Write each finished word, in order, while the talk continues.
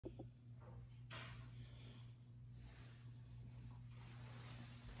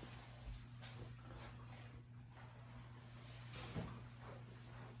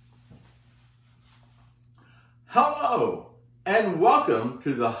Hello, and welcome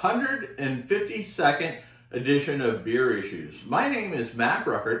to the 152nd edition of Beer Issues. My name is Matt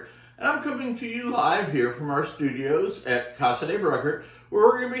Bruckert, and I'm coming to you live here from our studios at Casa de Bruckert, where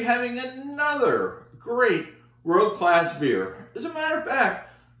we're going to be having another great world-class beer. As a matter of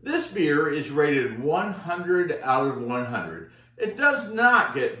fact, this beer is rated 100 out of 100. It does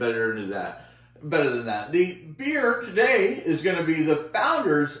not get better than that. The beer today is going to be the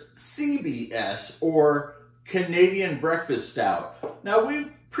Founders CBS, or Canadian Breakfast Stout. Now,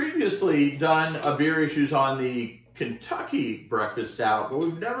 we've previously done a Beer Issues on the Kentucky Breakfast Stout, but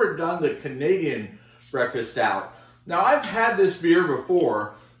we've never done the Canadian Breakfast Stout. Now, I've had this beer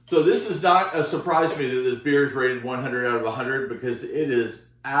before, so this is not a surprise to me that this beer is rated 100 out of 100 because it is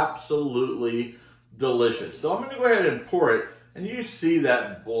absolutely delicious. So I'm going to go ahead and pour it, and you see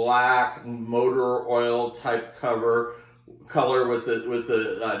that black motor oil type color with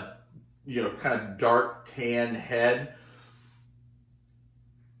the kind of dark tan head.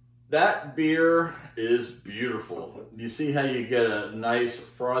 That beer is beautiful. You see how you get a nice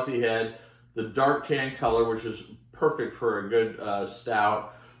frothy head, the dark tan color, which is perfect for a good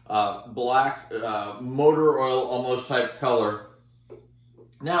stout, black motor oil almost type color.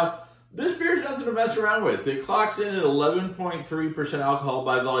 Now, this beer is nothing to mess around with. It clocks in at 11.3% alcohol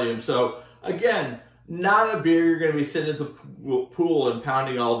by volume. So again, not a beer you're going to be sitting at the pool and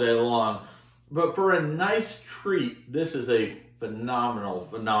pounding all day long. But for a nice treat, this is a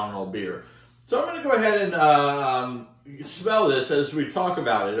phenomenal beer. So I'm going to go ahead and smell this as we talk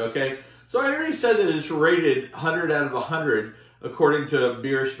about it, okay? So I already said that it's rated 100 out of 100 according to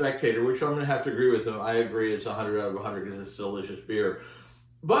Beer Spectator, which I'm going to have to agree with them. I agree it's 100 out of 100 because it's delicious beer.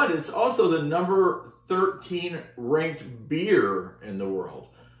 But it's also the number 13 ranked beer in the world.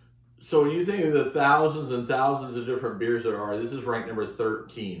 So when you think of the thousands and thousands of different beers there are, this is ranked number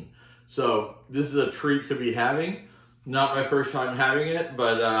 13. So this is a treat to be having. Not my first time having it,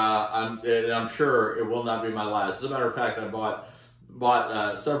 but I'm sure it will not be my last. As a matter of fact, I bought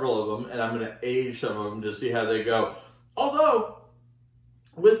several of them, and I'm going to age some of them to see how they go. Although,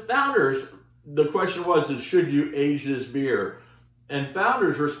 with Founders, the question was, should you age this beer? And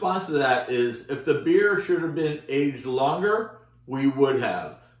Founders' response to that is, if the beer should have been aged longer, we would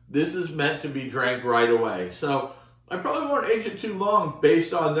have. This is meant to be drank right away. So I probably won't age it too long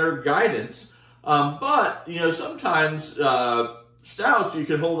based on their guidance. But, sometimes stouts you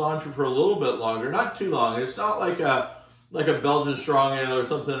can hold on to for a little bit longer, not too long. It's not like a Belgian strong ale or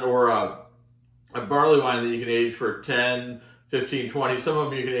something, or a barley wine that you can age for 10, 15, 20. Some of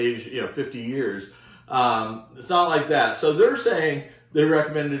them you can age, 50 years. It's not like that. So they're saying they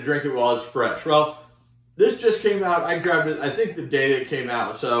recommend to drink it while it's fresh. Well, this just came out. I grabbed it, I think, the day it came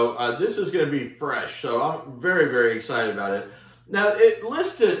out. So this is going to be fresh. So I'm very, very excited about it. Now, it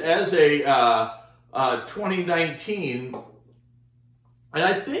listed as a 2019, and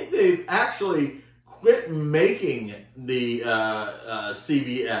I think they've actually quit making the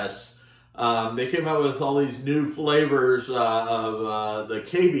CBS. They came out with all these new flavors of the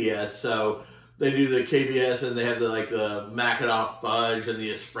KBS. So they do the KBS, and they have the Mackinac fudge and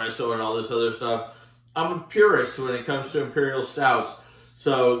the espresso and all this other stuff. I'm a purist when it comes to imperial stouts.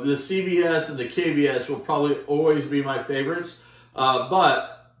 So the CBS and the KBS will probably always be my favorites.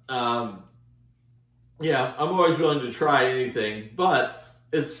 But I'm always willing to try anything. But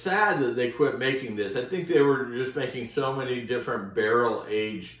it's sad that they quit making this. I think they were just making so many different barrel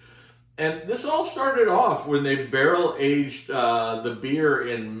aged. And this all started off when they barrel aged the beer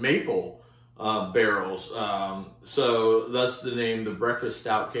in maple barrels. So that's the name the breakfast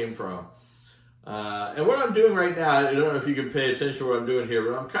stout came from. And what I'm doing right now, I don't know if you can pay attention to what I'm doing here,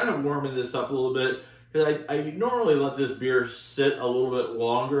 but I'm kind of warming this up a little bit. Because I normally let this beer sit a little bit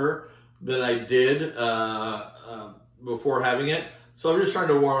longer than I did before having it. So I'm just trying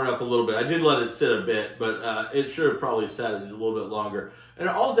to warm it up a little bit. I did let it sit a bit, but it should have probably sat a little bit longer. And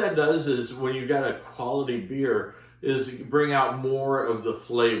all that does is, when you got a quality beer, is bring out more of the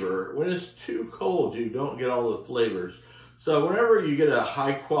flavor. When it's too cold, you don't get all the flavors. So whenever you get a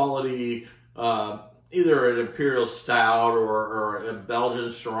high quality, either an imperial stout or a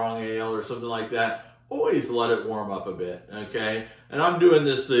Belgian strong ale or something like that, always let it warm up a bit, okay? And I'm doing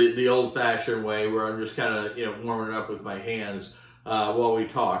this the old-fashioned way, where I'm just kind of, warming it up with my hands while we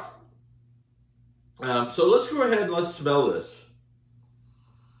talk. So let's go ahead and let's smell this.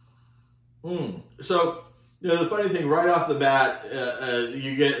 So, the funny thing, right off the bat,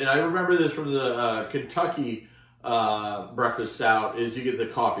 you get, and I remember this from the Kentucky breakfast stout, is you get the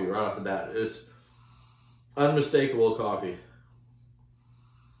coffee right off the bat. It's unmistakable coffee.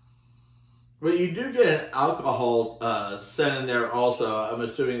 But you do get an alcohol scent in there also. I'm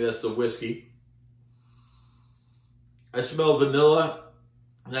assuming that's the whiskey. I smell vanilla,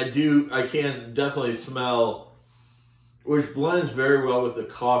 and I can definitely smell, which blends very well with the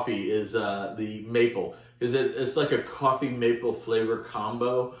coffee, is the maple. Because it's like a coffee maple flavor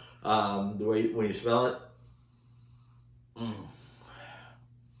combo, the way when you smell it.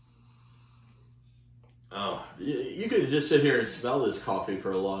 Oh, you could just sit here and smell this coffee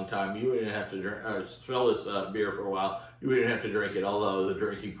for a long time. You wouldn't have to drink, smell this beer for a while. You wouldn't have to drink it, although the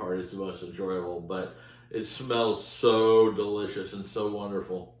drinking part is the most enjoyable. But it smells so delicious and so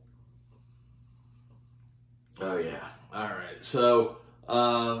wonderful. Oh, yeah. All right. So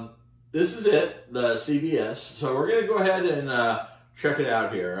this is it, the CBS. So we're going to go ahead and check it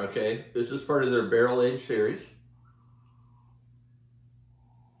out here, okay? This is part of their barrel age series.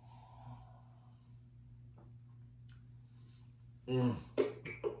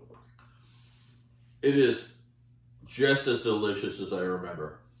 It is just as delicious as I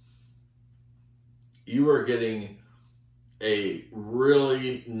remember. You are getting a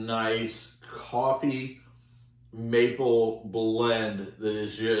really nice coffee maple blend that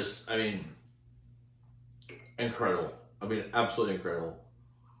is just, I mean, incredible. I mean, absolutely incredible.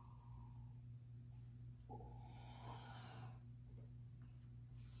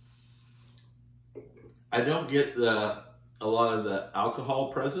 I don't get a lot of the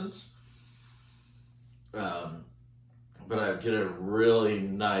alcohol presence, but I get a really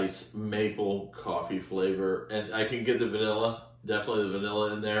nice maple coffee flavor, and I can get the vanilla, definitely the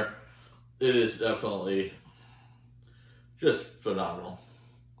vanilla in there. It is definitely just phenomenal.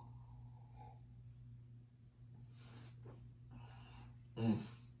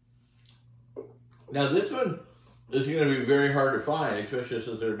 Now this one is going to be very hard to find, especially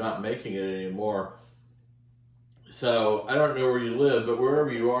since they're not making it anymore. So I don't know where you live, but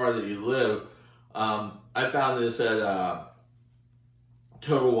wherever you are that you live, I found this at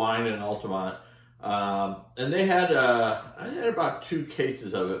Total Wine in Altamont, and they had I had about 2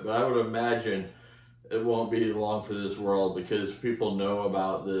 cases of it, but I would imagine it won't be long for this world because people know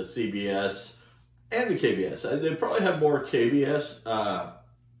about the CBS and the KBS. They probably have more KBS, but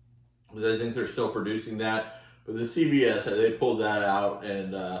I think they're still producing that. But the CBS, they pulled that out,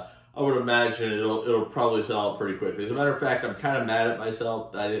 and I would imagine it'll probably sell out pretty quickly. As a matter of fact, I'm kind of mad at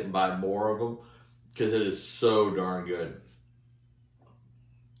myself that I didn't buy more of them because it is so darn good.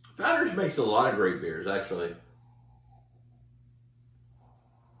 Founders makes a lot of great beers, actually.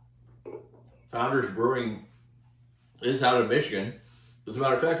 Founders Brewing is out of Michigan. As a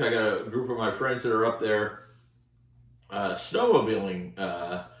matter of fact, I got a group of my friends that are up there snowmobiling.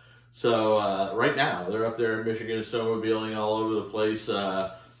 So right now, they're up there in Michigan snowmobiling all over the place.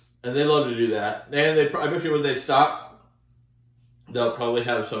 And they love to do that. And I bet you when they stop, they'll probably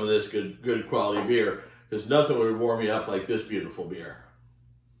have some of this good quality beer. Because nothing would warm me up like this beautiful beer.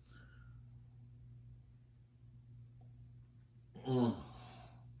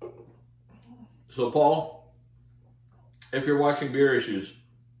 So Paul, if you're watching Beer Issues,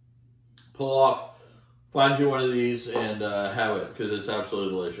 pull off, find you one of these and have it because it's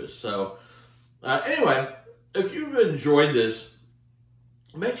absolutely delicious. So anyway, if you've enjoyed this,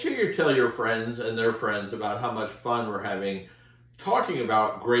 make sure you tell your friends and their friends about how much fun we're having talking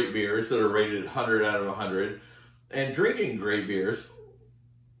about great beers that are rated 100 out of 100 and drinking great beers.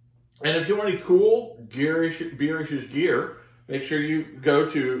 And if you want any cool Beer Issues gear, make sure you go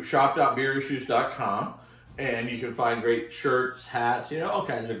to shop.beerissues.com and you can find great shirts, hats, all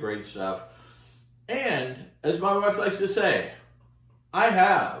kinds of great stuff. And as my wife likes to say, I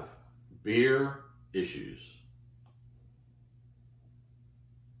have beer issues.